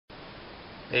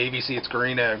Hey, ABC, it's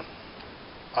Greeno.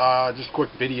 Just a quick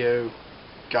video.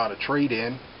 Got a trade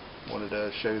in. Wanted to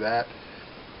show that.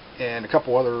 And a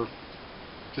couple other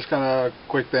just kind of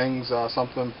quick things.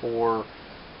 Something for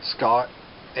Scott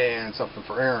and something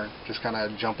for Aaron. Just kind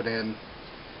of jumping in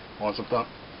on some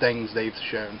things they've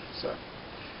shown. So,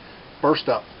 first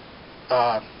up,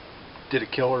 did a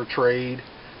killer trade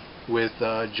with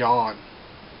John,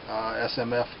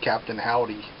 SMF Captain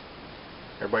Howdy.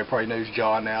 Everybody probably knows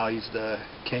John now. He's the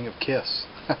king of Kiss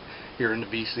here in the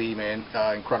VC, man.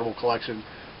 Incredible collection.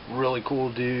 Really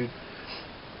cool dude.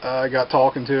 I got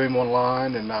talking to him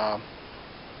online, and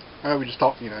we just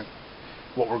talked,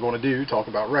 what we're going to do, talk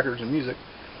about records and music,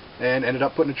 and ended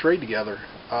up putting a trade together.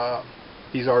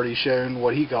 He's already shown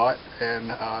what he got, and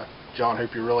John,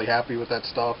 hope you're really happy with that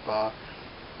stuff.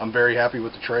 I'm very happy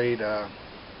with the trade.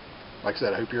 Like I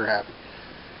said, I hope you're happy.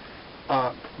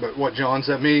 But what John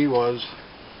sent me was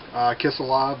Kiss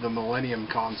Alive, the Millennium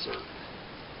Concert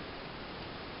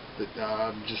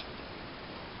that just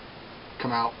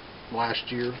come out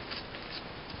last year.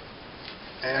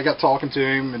 And I got talking to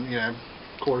him, and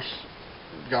of course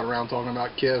got around talking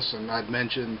about Kiss, and I'd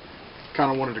mentioned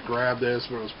kind of wanted to grab this,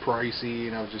 but it was pricey,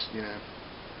 and I was just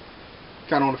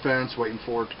kind of on the fence, waiting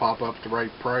for it to pop up at the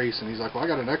right price. And he's like, well, I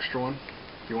got an extra one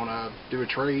if you want to do a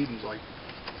trade. And he's like,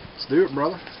 let's do it,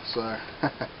 brother. So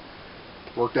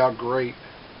worked out great.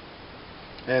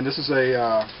 And this is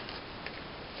a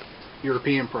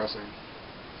European pressing.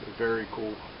 So very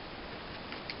cool.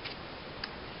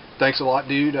 Thanks a lot,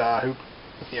 dude. I hope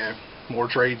more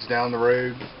trades down the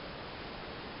road.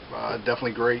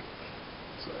 Definitely great.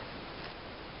 So,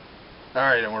 all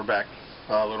right, and we're back.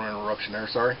 A little interruption there.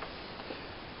 Sorry.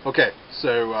 Okay,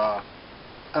 so I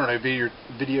don't know,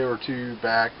 video or two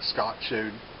back, Scott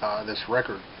showed this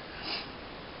record.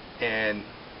 And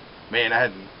man, I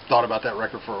hadn't thought about that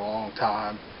record for a long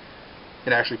time,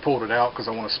 and actually pulled it out because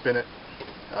I want to spin it.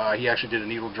 He actually did a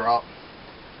needle drop,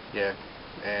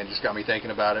 and just got me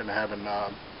thinking about it, and I haven't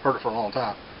heard it for a long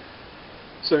time.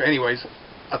 So anyways,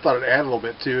 I thought I'd add a little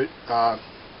bit to it,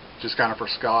 just kind of for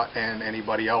Scott and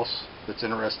anybody else that's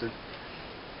interested.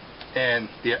 And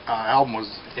the album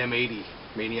was M80,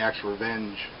 Maniac's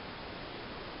Revenge.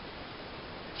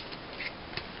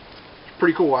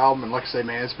 Pretty cool album, and like I say,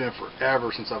 man, it's been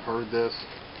forever since I've heard this,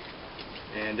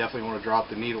 and definitely want to drop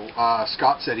the needle.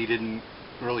 Scott said he didn't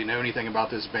really know anything about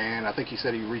this band. I think he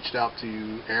said he reached out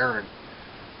to Aaron,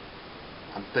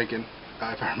 I'm thinking,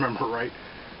 if I remember right,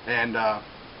 and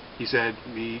he said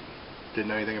he didn't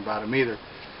know anything about him either.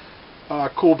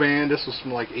 Cool band. This was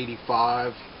from like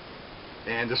 '85,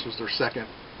 and this was their second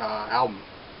album.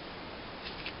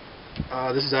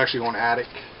 This is actually on Attic.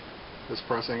 This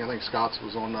pressing, I think Scott's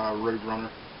was on Roadrunner.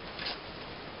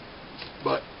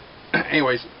 But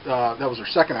anyways, that was their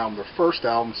second album. Their first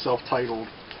album, self-titled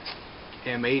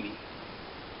M80.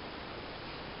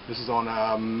 This is on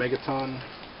Megaton.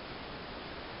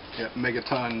 Yeah,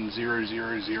 Megaton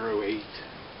 0008.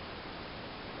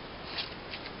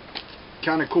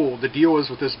 Kind of cool. The deal is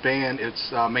with this band,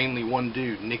 it's mainly one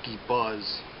dude, Nicky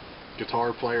Buzz,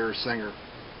 guitar player, singer.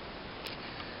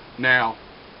 Now,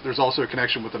 there's also a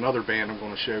connection with another band I'm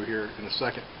going to show here in a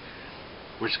second,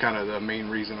 which is kind of the main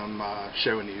reason I'm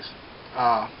showing these.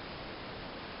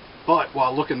 But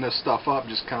while looking this stuff up,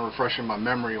 just kind of refreshing my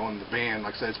memory on the band,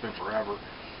 like I said, it's been forever.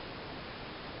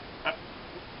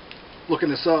 Looking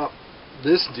this up,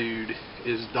 this dude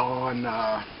is Don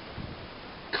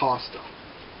Costa,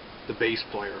 the bass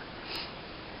player.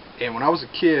 And when I was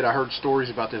a kid, I heard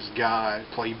stories about this guy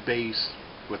played bass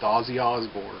with Ozzy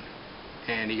Osbourne,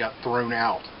 and he got thrown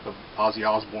out of Ozzy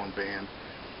Osbourne band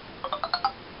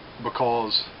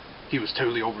because he was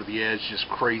totally over the edge, just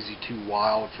crazy, too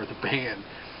wild for the band.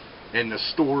 And the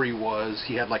story was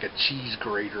he had like a cheese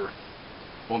grater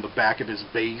on the back of his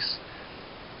bass,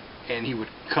 and he would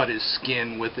cut his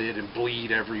skin with it and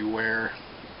bleed everywhere.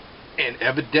 And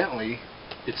evidently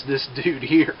it's this dude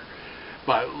here.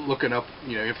 By looking up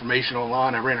information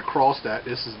online, I ran across that.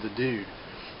 This is the dude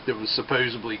that was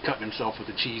supposedly cutting himself with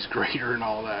a cheese grater and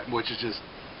all that, which is just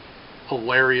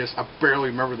hilarious. I barely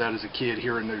remember that as a kid,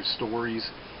 hearing those stories,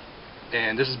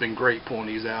 and this has been great pulling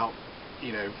these out,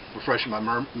 refreshing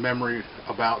my memory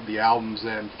about the albums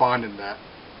and finding that.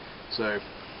 So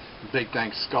big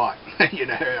thanks, Scott.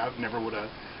 I never would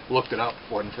have looked it up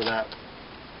if it wasn't for that.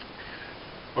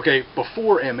 Okay,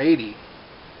 before M80,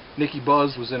 Nicky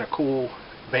Buzz was in a cool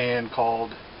band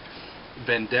called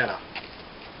Vendetta.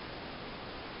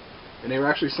 And they were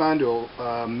actually signed to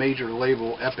a major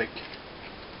label, Epic.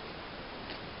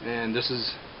 And this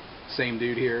is the same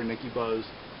dude here, Nicky Buzz.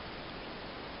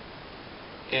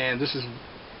 And this is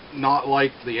not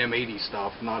like the M80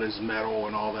 stuff, not as metal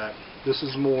and all that. This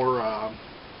is more,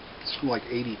 it's from like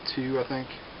 82, I think.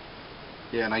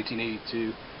 Yeah,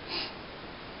 1982.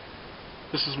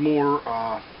 This is more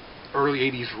early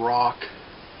 80s rock,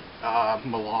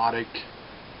 melodic,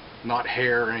 not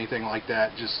hair or anything like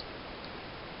that, just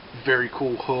very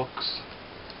cool hooks.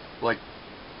 Like,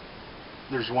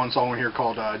 there's one song in here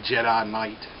called Jedi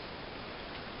Knight.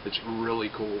 It's really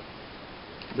cool.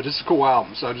 But it's a cool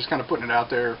album, so just kind of putting it out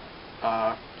there.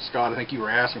 Scott, I think you were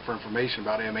asking for information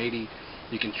about M80.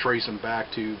 You can trace them back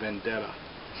to Vendetta.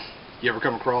 You ever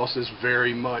come across this?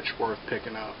 Very much worth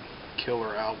picking up.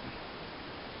 Killer album.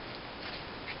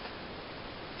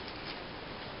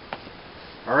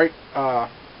 Alright,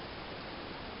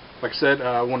 like I said,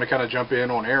 I want to kind of jump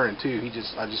in on Aaron too.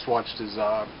 I just watched his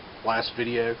last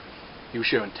video. He was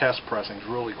showing test pressings,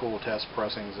 really cool test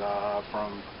pressings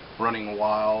from Running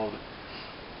Wild,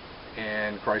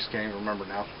 and Christ, can't even remember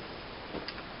now.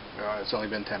 It's only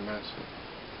been 10 minutes.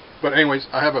 But anyways,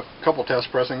 I have a couple test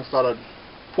pressings. Thought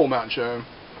I'd pull them out and show them.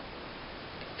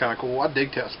 Kind of cool. I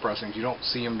dig test pressings. You don't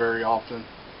see them very often,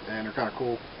 and they're kind of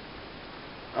cool.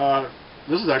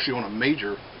 This is actually on a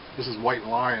major. This is White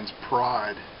Lion's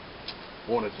Pride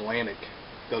on Atlantic.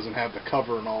 Doesn't have the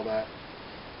cover and all that.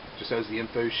 Just has the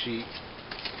info sheet.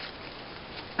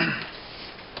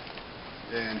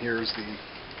 And here's the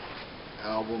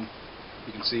album.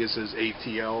 You can see it says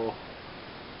ATL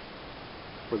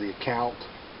for the account,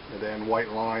 and then White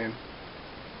Lion.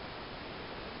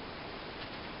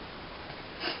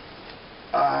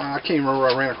 I can't remember where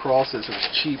I ran across this. It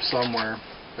was cheap somewhere,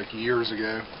 like years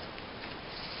ago,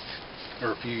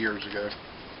 or a few years ago.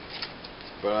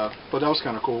 But that was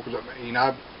kind of cool, because I mean,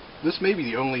 this may be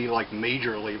the only like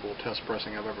major label test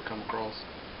pressing I've ever come across.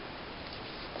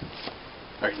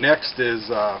 All right, next is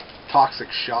Toxic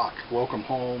Shock, Welcome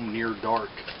Home, Near Dark,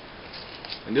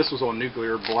 and this was on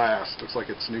Nuclear Blast. Looks like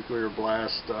it's Nuclear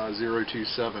Blast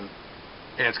 027,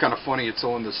 and it's kind of funny. It's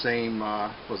on the same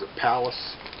was it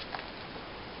Palace?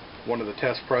 One of the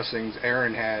test pressings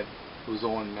Aaron had was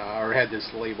on, or had this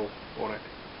label on it,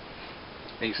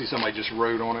 and you see somebody just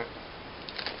wrote on it,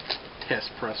 test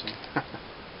pressing.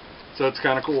 So it's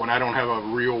kind of cool, and I don't have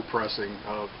a real pressing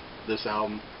of this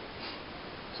album,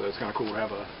 so it's kind of cool to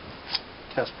have a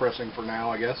test pressing for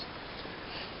now, I guess.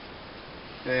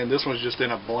 And this one's just in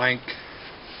a blank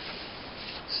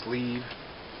sleeve,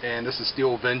 and this is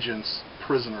Steel Vengeance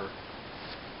Prisoner,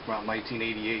 about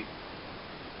 1988.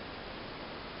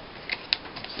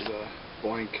 This is a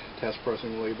blank test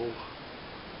pressing label.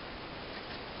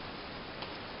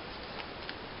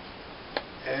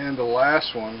 And the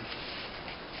last one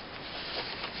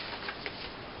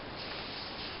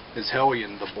is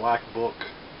Hellion, the Black Book,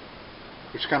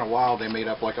 which is kind of wild. They made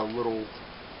up like a little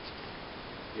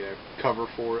cover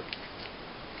for it.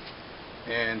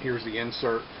 And here's the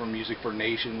insert from Music for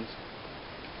Nations.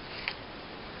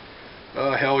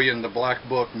 Hellion, the Black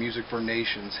Book, Music for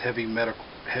Nations, heavy metal.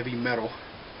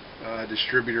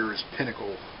 Distributor is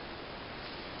Pinnacle.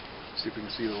 See if we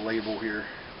can see the label here.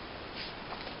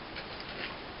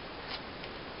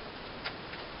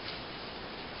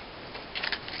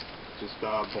 Just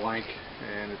blank,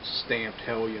 and it's stamped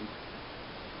Hellion.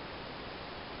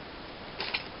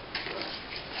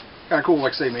 Kind of cool,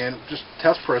 like I say, man. Just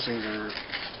test pressings are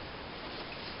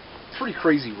pretty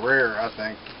crazy rare, I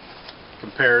think,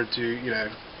 compared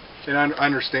to, and I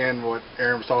understand what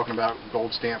Aaron was talking about,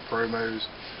 gold stamp promos,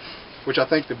 which I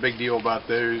think the big deal about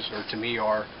those, or to me,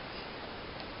 I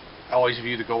always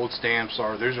view the gold stamps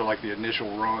those are like the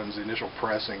initial runs, the initial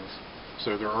pressings,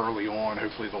 so they're early on.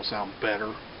 Hopefully they'll sound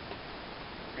better.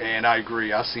 And I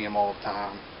agree, I see them all the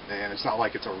time, and it's not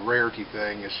like it's a rarity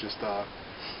thing. It's just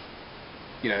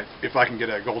if I can get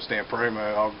a gold stamp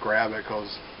promo, I'll grab it,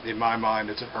 because in my mind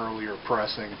it's an earlier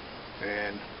pressing,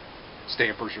 and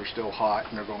stampers are still hot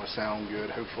and they're going to sound good,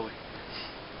 hopefully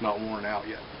not worn out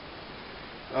yet.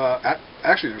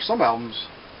 Actually, there's some albums,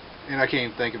 and I can't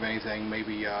even think of anything.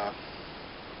 Maybe I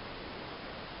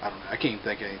don't know, I can't even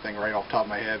think of anything right off the top of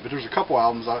my head, but there's a couple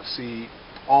albums I see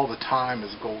all the time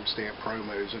as gold stamp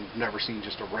promos, and never seen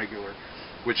just a regular,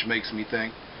 which makes me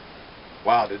think,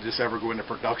 wow, did this ever go into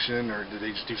production, or did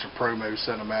they just do some promos,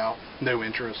 send them out, no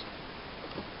interest,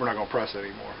 we're not going to press it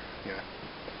anymore,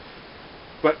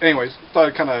 But anyways, thought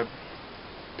I'd kind of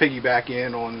piggyback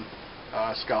in on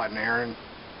Scott and Aaron.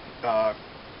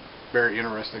 Very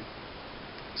interesting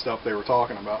stuff they were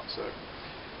talking about. So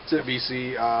that's it,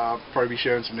 BC. Probably be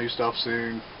showing some new stuff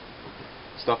soon.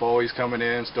 Stuff always coming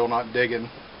in, still not digging,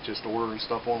 just ordering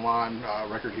stuff online,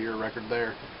 record here, record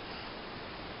there.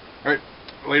 Alright,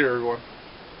 later everyone.